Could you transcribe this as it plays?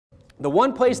the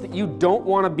one place that you don't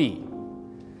want to be,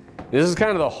 this is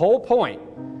kind of the whole point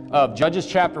of Judges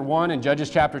chapter 1 and Judges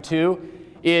chapter 2,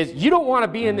 is you don't want to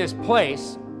be in this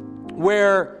place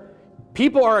where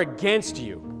people are against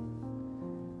you.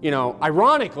 You know,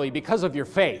 ironically, because of your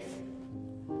faith.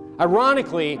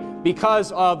 Ironically,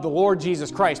 because of the Lord Jesus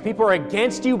Christ. People are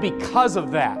against you because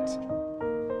of that.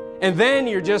 And then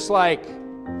you're just like,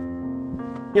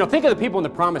 you know, think of the people in the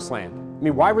Promised Land. I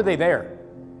mean, why were they there?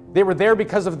 They were there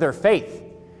because of their faith.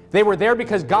 They were there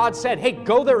because God said, hey,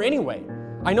 go there anyway.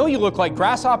 I know you look like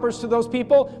grasshoppers to those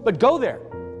people, but go there.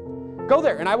 Go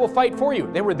there, and I will fight for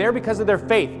you. They were there because of their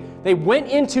faith. They went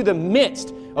into the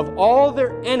midst of all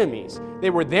their enemies. They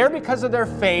were there because of their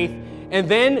faith, and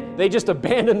then they just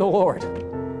abandoned the Lord.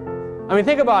 I mean,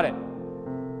 think about it.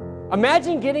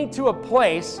 Imagine getting to a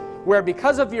place where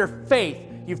because of your faith,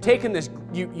 you've taken this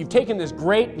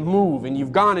great move, and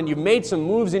you've gone and you've made some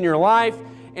moves in your life,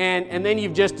 and then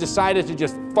you've just decided to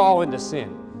just fall into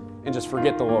sin and just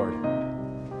forget the Lord.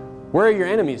 Where are your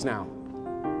enemies now?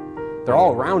 They're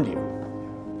all around you.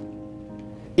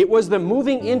 It was the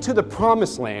moving into the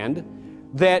Promised Land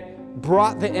that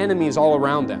brought the enemies all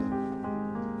around them.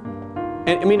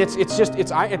 And I mean,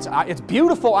 it's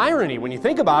beautiful irony when you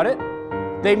think about it.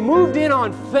 They moved in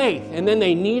on faith, and then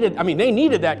they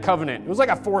needed that covenant. It was like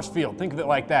a force field. Think of it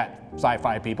like that,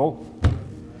 sci-fi people.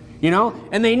 You know?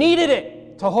 And they needed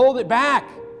it to hold it back.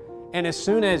 And as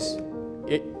soon as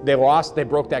they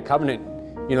broke that covenant,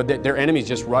 you know, their enemies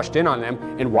just rushed in on them,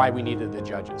 and why we needed the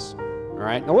judges. All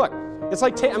right? Now look, it's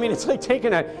like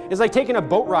taking a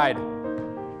boat ride.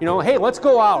 You know, hey, let's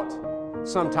go out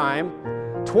sometime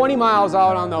 20 miles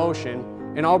out on the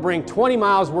ocean, and I'll bring 20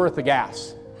 miles worth of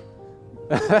gas.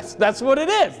 That's what it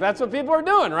is. That's what people are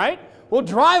doing, right? We'll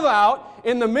drive out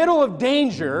in the middle of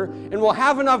danger, and we'll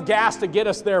have enough gas to get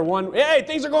us there. Hey,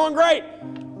 things are going great.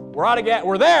 We're out of gas.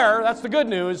 We're there. That's the good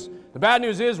news. The bad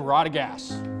news is we're out of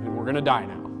gas, and we're going to die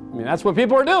now. I mean, that's what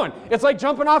people are doing. It's like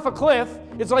jumping off a cliff.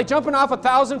 It's like jumping off a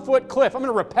 1,000-foot cliff. I'm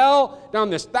going to rappel down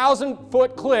this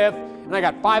 1,000-foot cliff, and I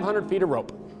got 500 feet of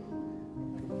rope.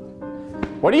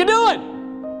 What are you doing?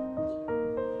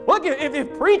 Look,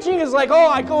 if preaching is like, oh,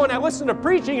 I go and I listen to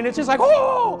preaching, and it's just like,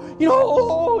 oh, you know,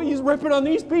 oh, he's ripping on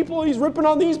these people, he's ripping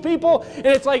on these people, and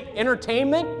it's like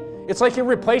entertainment. It's like your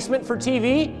replacement for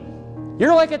TV.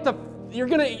 You're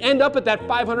going to end up at that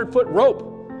 500-foot rope.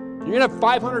 You're going to have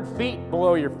 500 feet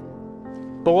below you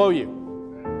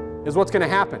is what's going to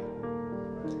happen.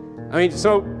 I mean,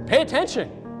 so pay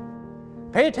attention.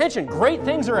 Pay attention. Great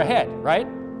things are ahead, right?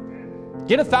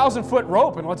 Get a 1,000-foot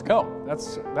rope and let's go.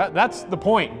 That's the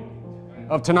point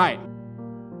of tonight.